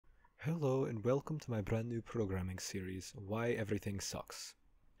Hello and welcome to my brand new programming series, Why Everything Sucks.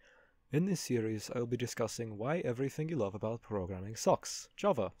 In this series, I'll be discussing why everything you love about programming sucks.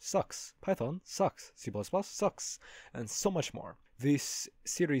 Java sucks, Python sucks, C++ sucks, and so much more. This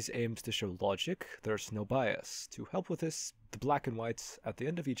series aims to show logic, there's no bias. To help with this, the black and white, at the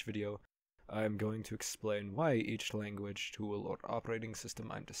end of each video, I'm going to explain why each language, tool, or operating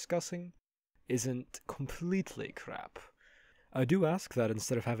system I'm discussing isn't completely crap. I do ask that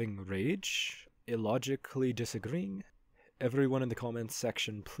instead of having rage, illogically disagreeing, everyone in the comments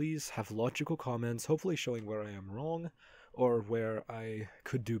section please have logical comments, hopefully showing where I am wrong or where I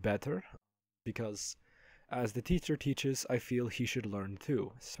could do better, because as the teacher teaches, I feel he should learn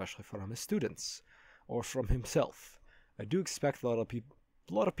too, especially from his students, or from himself. I do expect a lot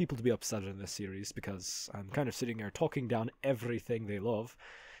of people to be upset in this series, because I'm kind of sitting here talking down everything they love,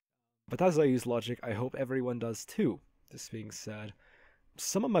 but as I use logic, I hope everyone does too. This being said,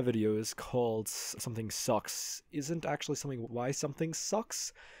 some of my videos called Something Sucks isn't actually something why something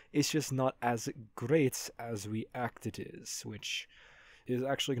sucks, it's just not as great as we act it is, which is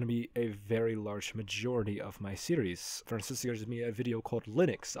actually going to be a very large majority of my series. For instance, there's me a video called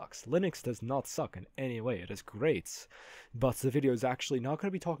Linux Sucks. Linux does not suck in any way, it is great. But the video is actually not going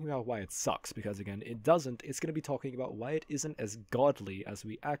to be talking about why it sucks, because again, it doesn't. It's going to be talking about why it isn't as godly as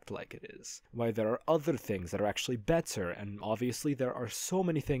we act like it is. Why there are other things that are actually better, and obviously there are so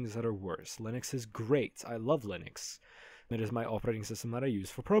many things that are worse. Linux is great. I love Linux. It is my operating system that I use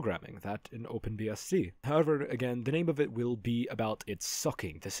for programming, that in OpenBSD. However, again, the name of it will be about it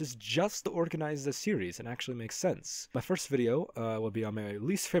sucking. This is just to organize the series and actually makes sense. My first video will be on my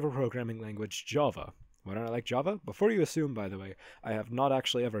least favorite programming language, Java. Why don't I like Java? Before you assume, by the way, I have not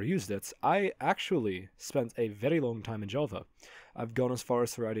actually ever used it. I actually spent a very long time in Java. I've gone as far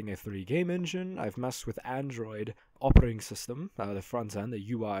as writing a 3 game engine. I've messed with Android operating system, the front end,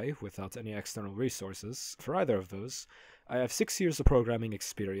 the UI, without any external resources for either of those. I have 6 years of programming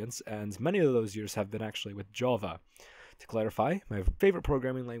experience, and many of those years have been actually with Java. To clarify, my favorite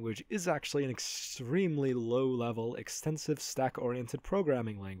programming language is actually an extremely low-level, extensive stack-oriented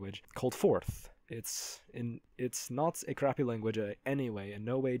programming language called Forth. It's not a crappy language anyway. In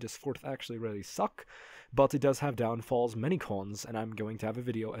no way does Forth actually really suck, but it does have downfalls, many cons, and I'm going to have a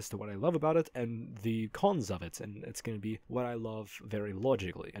video as to what I love about it and the cons of it, and it's going to be what I love very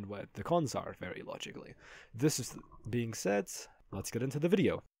logically and what the cons are very logically. This is being said, let's get into the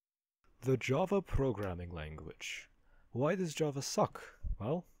video. The Java programming language. Why does Java suck?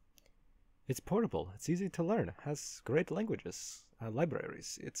 Well, it's portable, it's easy to learn, it has great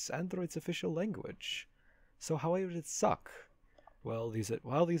libraries, it's Android's official language. So how did it suck? Well,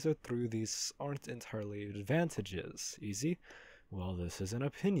 while these are true, these aren't entirely advantages. Easy? Well, this is an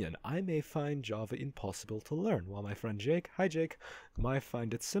opinion. I may find Java impossible to learn, while my friend Jake, hi Jake, might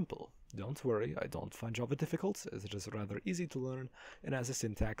find it simple. Don't worry, I don't find Java difficult, as it is rather easy to learn, and has a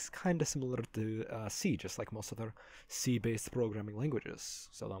syntax kinda similar to C, just like most other C-based programming languages.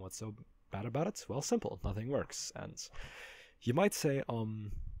 So then what's so bad about it? Well, simple, nothing works. And you might say,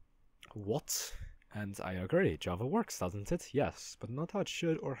 what? And I agree, Java works, doesn't it? Yes, but not how it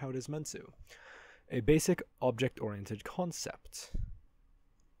should or how it is meant to. A basic object-oriented concept.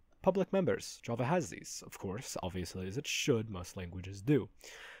 Public members. Java has these, of course, obviously, as it should, most languages do.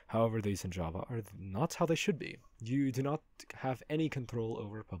 However, these in Java are not how they should be. You do not have any control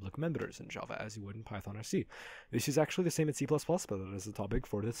over public members in Java, as you would in Python or C. This is actually the same in C++, but that is a topic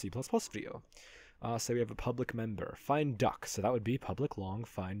for the C++ video. So we have a public member, find duck, so that would be public long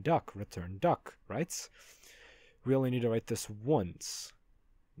find duck, return duck, right? We only need to write this once.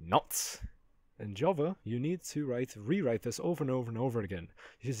 Not. In Java, you need to rewrite this over and over and over again.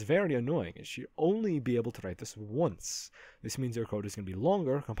 It is very annoying. You should only be able to write this once. This means your code is going to be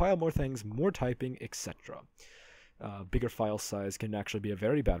longer, compile more things, more typing, etc. Bigger file size can actually be a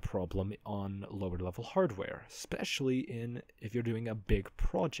very bad problem on lower level hardware, especially if you're doing a big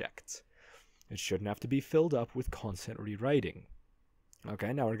project. It shouldn't have to be filled up with constant rewriting.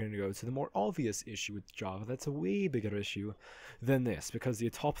 Okay, now we're going to go to the more obvious issue with Java. That's a way bigger issue than this, because the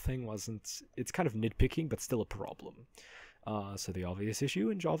top thing it's kind of nitpicking, but still a problem. So the obvious issue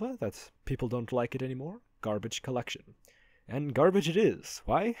in Java, that people don't like it anymore, garbage collection. And garbage it is.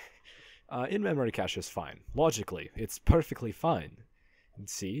 Why? In-memory cache is fine. Logically, it's perfectly fine. In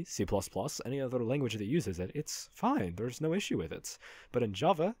C, C++, any other language that uses it, it's fine. There's no issue with it. But in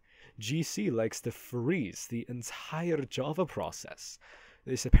Java, GC likes to freeze the entire Java process.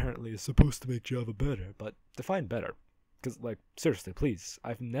 This apparently is supposed to make Java better, but define better. Because, like, seriously, please.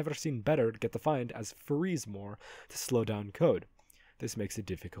 I've never seen better get defined as freeze more to slow down code. This makes it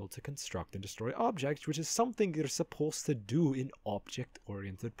difficult to construct and destroy objects, which is something you're supposed to do in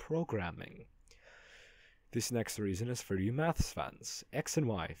object-oriented programming. This next reason is for you maths fans. X and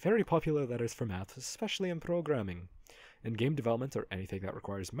Y, very popular letters for maths, especially in programming. In game development or anything that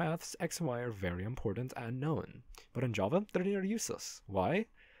requires maths, X and Y are very important and known. But in Java, they're near useless. Why?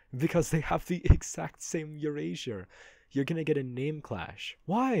 Because they have the exact same erasure. You're gonna get a name clash.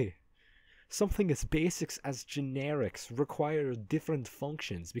 Why? Something as basic as generics require different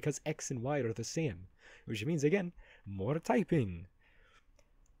functions because X and Y are the same. Which means, again, more typing.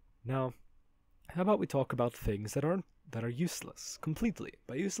 Now, how about we talk about things that are useless, completely.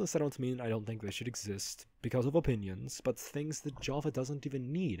 By useless, I don't mean I don't think they should exist because of opinions, but things that Java doesn't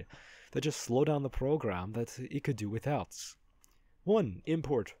even need, that just slow down the program that it could do without. 1.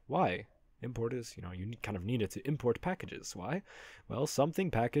 Import. Why? Import is, you kind of need it to import packages. Why? Well,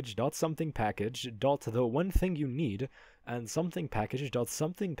 something package dot something package dot the one thing you need, and something package dot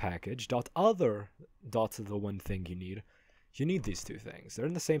something package dot other dot the one thing you need. You need these two things. They're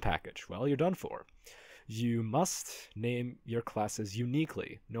in the same package. Well, you're done for. You must name your classes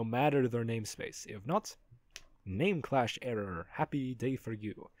uniquely, no matter their namespace. If not, name clash error. Happy day for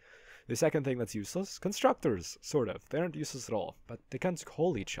you. The second thing that's useless, constructors, sort of. They aren't useless at all, but they can't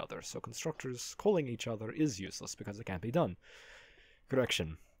call each other, so constructors calling each other is useless because it can't be done.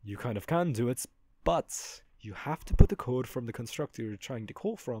 Correction. You kind of can do it, but you have to put the code from the constructor you're trying to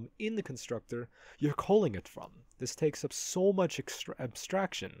call from in the constructor you're calling it from. This takes up so much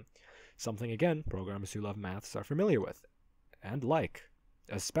abstraction. Something, again, programmers who love maths are familiar with, and like,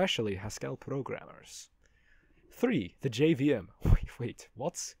 especially Haskell programmers. 3. The JVM. Wait,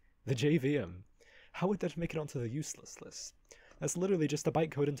 what? The JVM? How would that make it onto the useless list? That's literally just a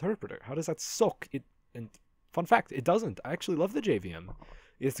bytecode interpreter. How does that suck? And fun fact, it doesn't. I actually love the JVM.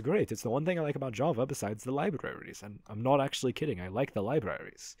 It's great. It's the one thing I like about Java besides the libraries, and I'm not actually kidding. I like the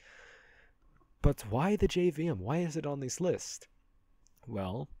libraries. But why the JVM? Why is it on this list?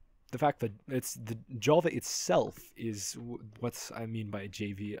 Well, the fact that it's the Java itself is what I mean by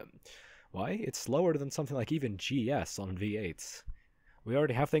JVM. Why? It's slower than something like even GS on V8. We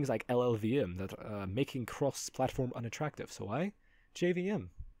already have things like LLVM that are making cross-platform unattractive. So why? JVM.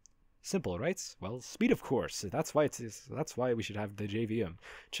 Simple, right? Well, speed, of course. That's why we should have the JVM.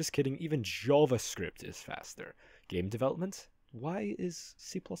 Just kidding. Even JavaScript is faster. Game development. Why is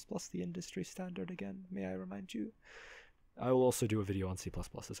C++ the industry standard again? May I remind you? I will also do a video on C++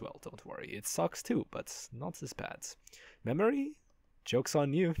 as well. Don't worry. It sucks too, but not as bad. Memory? Joke's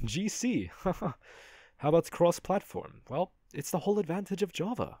on you. GC. How about cross-platform? Well, it's the whole advantage of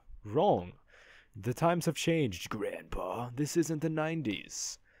Java. Wrong. The times have changed, Grandpa. This isn't the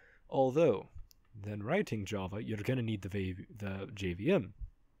 90s. Although, then writing Java, you're going to need the JVM.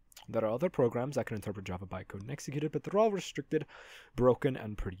 There are other programs that can interpret Java bytecode and execute it, but they're all restricted, broken,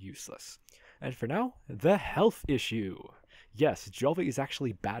 and pretty useless. And for now, the health issue. Yes, Java is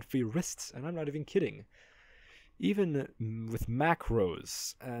actually bad for your wrists, and I'm not even kidding. Even with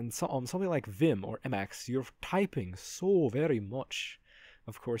macros and something like Vim or Emacs, you're typing so very much.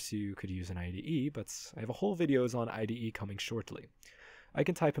 Of course, you could use an IDE, but I have a whole videos on IDE coming shortly. I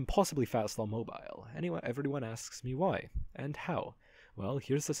can type impossibly fast on mobile. Anyway, everyone asks me why and how. Well,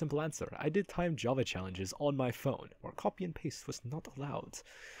 here's the simple answer. I did time Java challenges on my phone, where copy and paste was not allowed,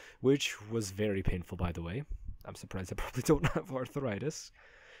 which was very painful, by the way. I'm surprised I probably don't have arthritis.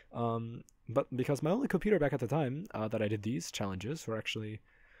 But because my only computer back at the time that I did these challenges were actually,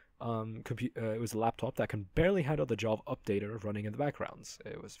 it was a laptop that can barely handle the Java updater running in the backgrounds.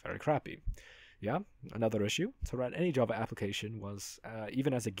 It was very crappy. Yeah, another issue. To run any Java application was,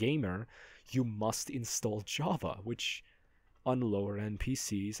 even as a gamer, you must install Java, which on lower-end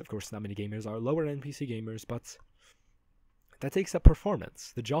PCs, of course not many gamers are lower-end PC gamers, but that takes up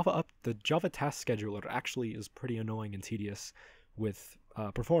performance. The Java task scheduler actually is pretty annoying and tedious with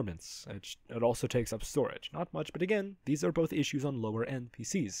performance. It also takes up storage. Not much, but again, these are both issues on lower-end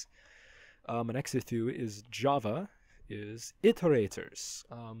PCs. An issue is Java is iterators.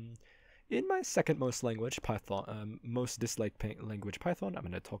 In my second most language, Python, most disliked language, Python, I'm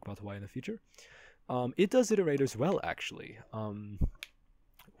going to talk about why in the future. It does iterators well, actually.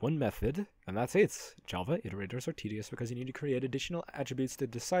 One method, and that's it. Java iterators are tedious because you need to create additional attributes to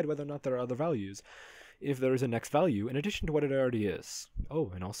decide whether or not there are other values, if there is a next value in addition to what it already is.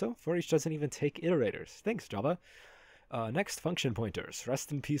 Oh, and also, for each doesn't even take iterators. Thanks, Java. Next, function pointers.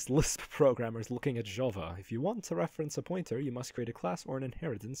 Rest in peace, Lisp programmers looking at Java. If you want to reference a pointer, you must create a class or an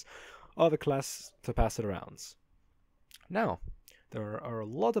inheritance of a class to pass it around. Now, there are a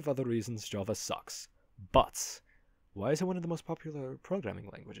lot of other reasons Java sucks, but why is it one of the most popular programming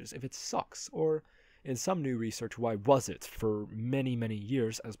languages if it sucks? Or In some new research, why was it for many, many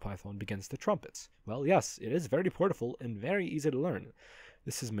years as Python begins to trumpet? Well, yes, it is very portable and very easy to learn.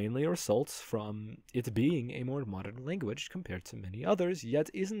 This is mainly a result from it being a more modern language compared to many others,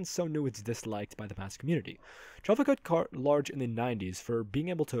 yet isn't so new it's disliked by the mass community. Java got large in the 90s for being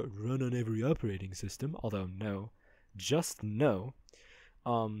able to run on every operating system, although no, just no.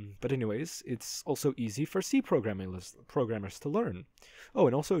 But anyways, it's also easy for C programmers to learn. Oh,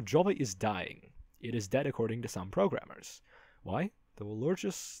 and also Java is dying. It is dead according to some programmers. Why? The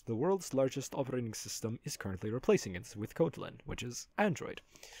world's largest operating system is currently replacing it with Kotlin, which is Android.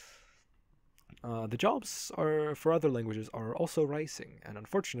 The jobs for other languages are also rising, and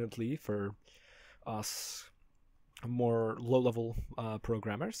unfortunately for us more low-level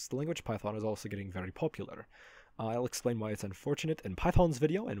programmers, the language Python is also getting very popular. I'll explain why it's unfortunate in Python's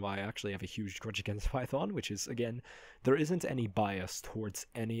video and why I actually have a huge grudge against Python, which is, again, there isn't any bias towards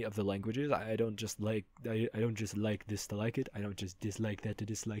any of the languages. I don't just like this to like it. I don't just dislike that to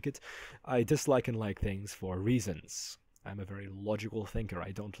dislike it. I dislike and like things for reasons. I'm a very logical thinker.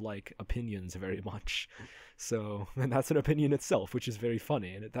 I don't like opinions very much. So, and that's an opinion itself, which is very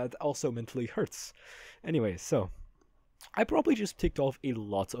funny, and that also mentally hurts. Anyway, so I probably just ticked off a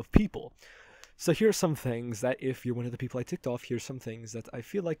lot of people. So here's some things that, if you're one of the people I ticked off, here's some things that I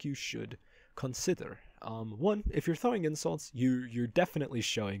feel like you should consider. One, if you're throwing insults, you're definitely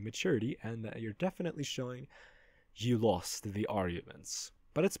showing maturity, and that you're definitely showing you lost the arguments.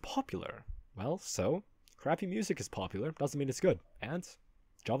 But it's popular. Well, so, crappy music is popular, doesn't mean it's good, and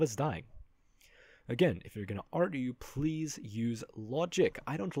Java's dying. Again, if you're gonna argue, please use logic.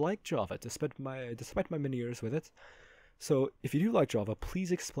 I don't like Java, despite my many years with it. So, if you do like Java,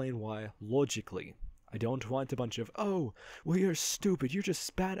 please explain why logically. I don't want a bunch of, oh, well, you're stupid, you're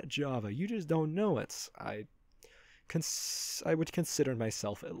just bad at Java, you just don't know it. I would consider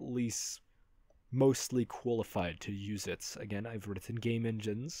myself at least mostly qualified to use it. Again, I've written game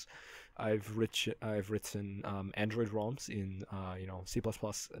engines, I've written Android ROMs in C++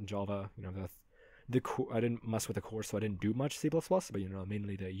 and Java. I didn't mess with the core, so I didn't do much C++, but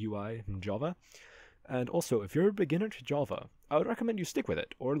mainly the UI in Java. And also, if you're a beginner to Java, I would recommend you stick with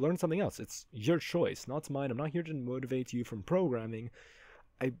it or learn something else. It's your choice, not mine. I'm not here to motivate you from programming.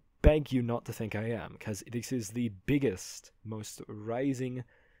 I beg you not to think I am, because this is the biggest, most rising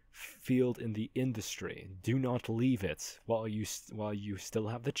field in the industry. Do not leave it while you still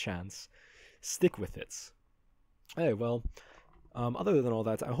have the chance. Stick with it. Hey, well, other than all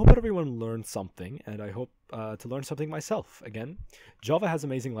that, I hope that everyone learned something, and I hope to learn something myself. Again, Java has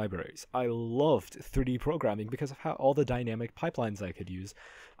amazing libraries. I loved 3D programming because of how all the dynamic pipelines I could use.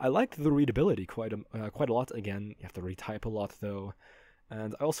 I liked the readability quite a lot. Again, you have to retype a lot though.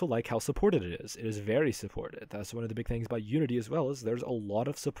 And I also like how supported it is. It is very supported. That's one of the big things about Unity as well, is there's a lot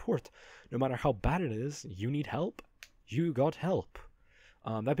of support. No matter how bad it is, you need help, you got help.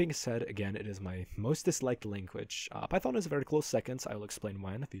 That being said, again, it is my most disliked language. Python is a very close second. I will explain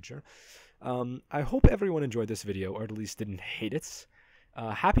why in the future. I hope everyone enjoyed this video, or at least didn't hate it.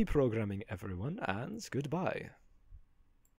 Happy programming, everyone, and goodbye.